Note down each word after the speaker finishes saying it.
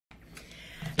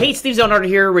Hey, stevezalunardo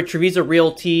here with Treviso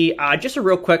Realty. Just a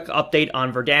real quick update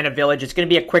on Verdana Village. It's going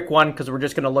to be a quick one because we're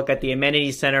just going to look at the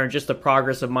amenity center and just the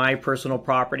progress of my personal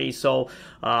property. So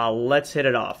let's hit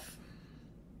it off.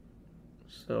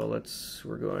 So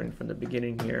we're going from the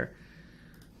beginning here.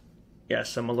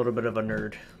 Yes, I'm a little bit of a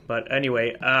nerd. But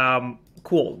anyway,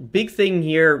 cool. Big thing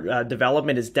here,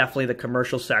 development is definitely the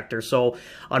commercial sector. So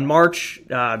on March,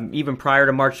 even prior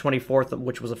to March 24th,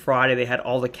 which was a Friday, they had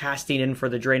all the casting in for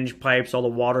the drainage pipes, all the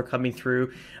water coming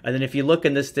through. And then if you look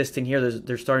in this distance here,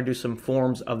 they're starting to do some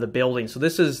forms of the building. So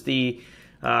this is the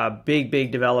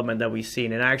big development that we've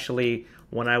seen. And actually,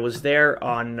 when I was there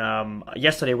on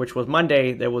yesterday, which was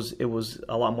Monday, it was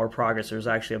a lot more progress. There's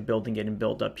actually a building getting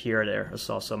built up here. There, I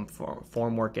saw some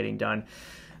form work getting done.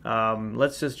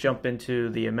 Let's just jump into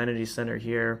the amenity center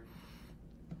here.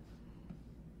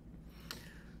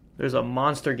 There's a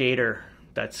monster gator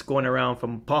that's going around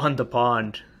from pond to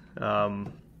pond.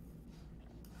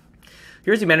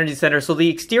 Here's the amenity center. So the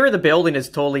exterior of the building is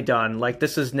totally done. Like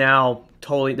this is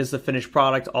the finished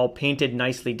product, all painted,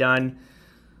 nicely done.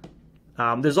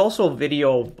 There's also a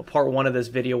video, part one of this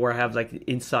video, where I have like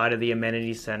inside of the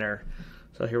amenity center.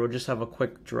 So here we'll just have a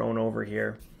quick drone over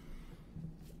here.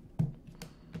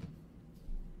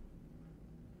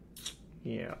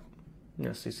 Yeah,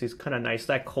 so you see it's kind of nice,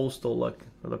 that coastal look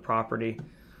of the property.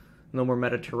 No more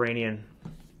Mediterranean.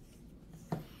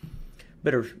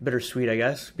 Bittersweet, I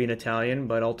guess, being Italian,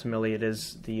 but ultimately it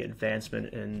is the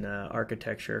advancement in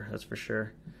architecture, that's for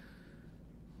sure.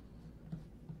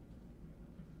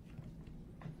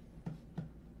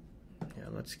 Yeah,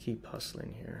 let's keep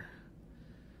hustling here.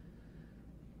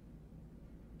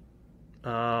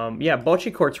 Yeah,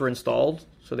 bocce courts were installed,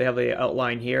 so they have the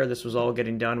outline here. This was all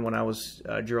getting done when I was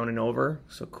droning over,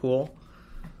 so cool.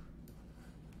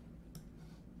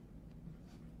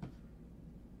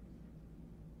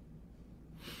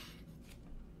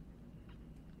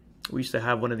 We used to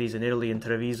have one of these in Italy, in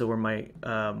Treviso, where my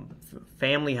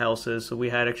family house is, so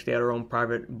we actually had our own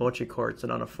private bocce courts,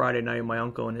 and on a Friday night, my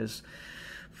uncle and his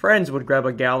friends would grab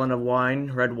a gallon of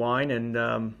wine, red wine,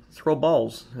 and throw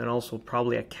balls, and also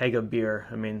probably a keg of beer.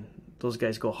 I mean, those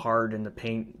guys go hard in the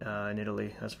paint in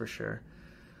Italy, that's for sure.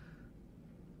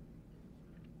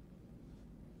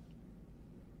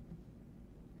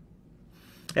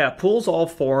 Yeah, pool's all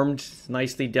formed,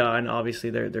 nicely done.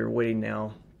 Obviously, they're waiting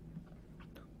now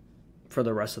for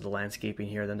the rest of the landscaping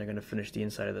here. Then they're going to finish the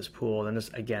inside of this pool. Then this,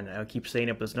 again, I keep saying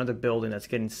it, but there's another building that's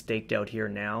getting staked out here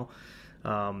now.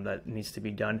 That needs to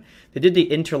be done. They did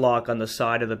the interlock on the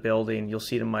side of the building. You'll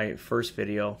see it in my first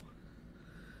video.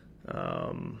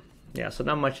 Yeah, so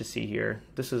not much to see here.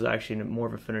 This is actually more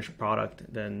of a finished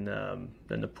product than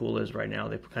the pool is right now.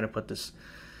 They kind of put this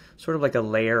sort of like a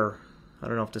layer. I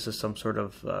don't know if this is some sort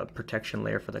of protection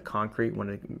layer for the concrete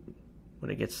when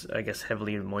it gets, I guess,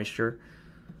 heavily in moisture.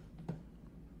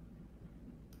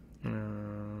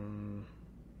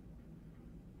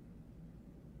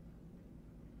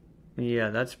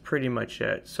 Yeah, that's pretty much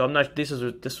it. So I'm not. This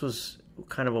was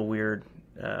kind of a weird.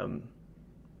 I don't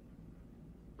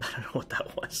know what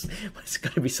that was, but it's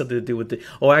got to be something to do with the.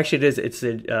 Oh, actually, it is. It's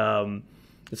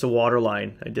a water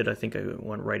line. I think I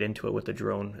went right into it with the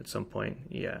drone at some point.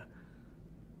 Yeah.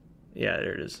 Yeah,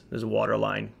 there it is. There's a water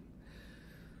line.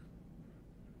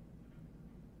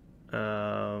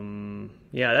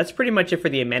 Yeah, that's pretty much it for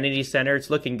the amenity center. It's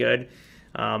looking good.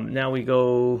 Now we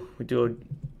do a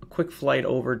quick flight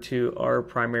over to our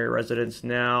primary residence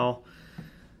now,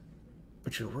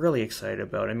 which we're really excited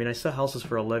about. I mean, I sell houses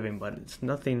for a living, but it's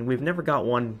nothing. We've never got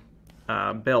one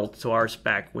built to our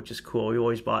spec, which is cool. We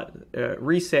always bought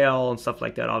resale and stuff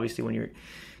like that. Obviously, when you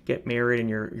get married and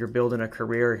you're building a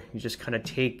career, you just kind of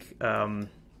take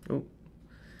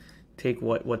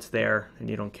what's there and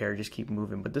you don't care, just keep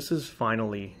moving. But this is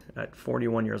finally, at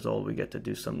 41 years old, we get to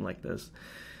do something like this.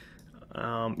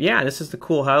 Yeah, this is the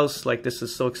cool house. Like, this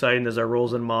is so exciting. There's our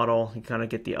Rosen model. You kind of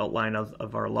get the outline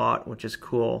of our lot, which is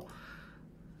cool.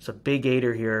 It's a big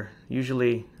gator here.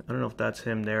 Usually, I don't know if that's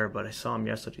him there, but I saw him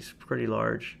yesterday. He's pretty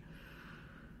large.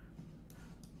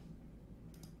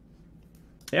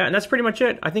 Yeah, and that's pretty much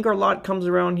it. I think our lot comes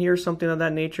around here, something of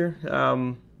that nature.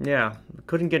 Yeah,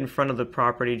 couldn't get in front of the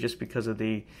property just because of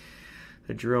the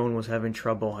drone was having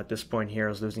trouble at this point here. I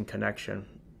was losing connection.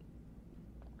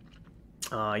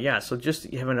 Yeah, so just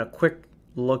having a quick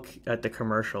look at the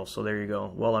commercial. So there you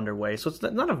go, well underway. So it's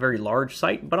not a very large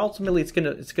site, but ultimately it's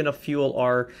gonna fuel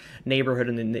our neighborhood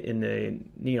in the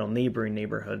neighboring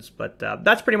neighborhoods. But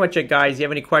that's pretty much it, guys. You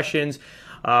have any questions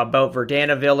about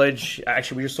Verdana Village?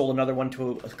 Actually, we just sold another one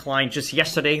to a client just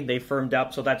yesterday. They firmed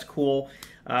up, so that's cool.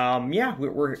 yeah,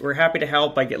 we're happy to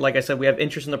help. Like I said, we have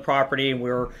interest in the property, and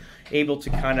we're able to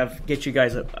kind of get you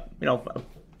guys,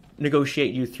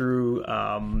 negotiate you through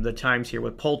the times here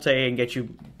with Pulte and get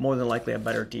you more than likely a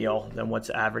better deal than what's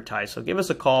advertised. So give us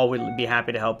a call. We'd be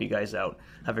happy to help you guys out.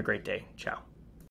 Have a great day. Ciao.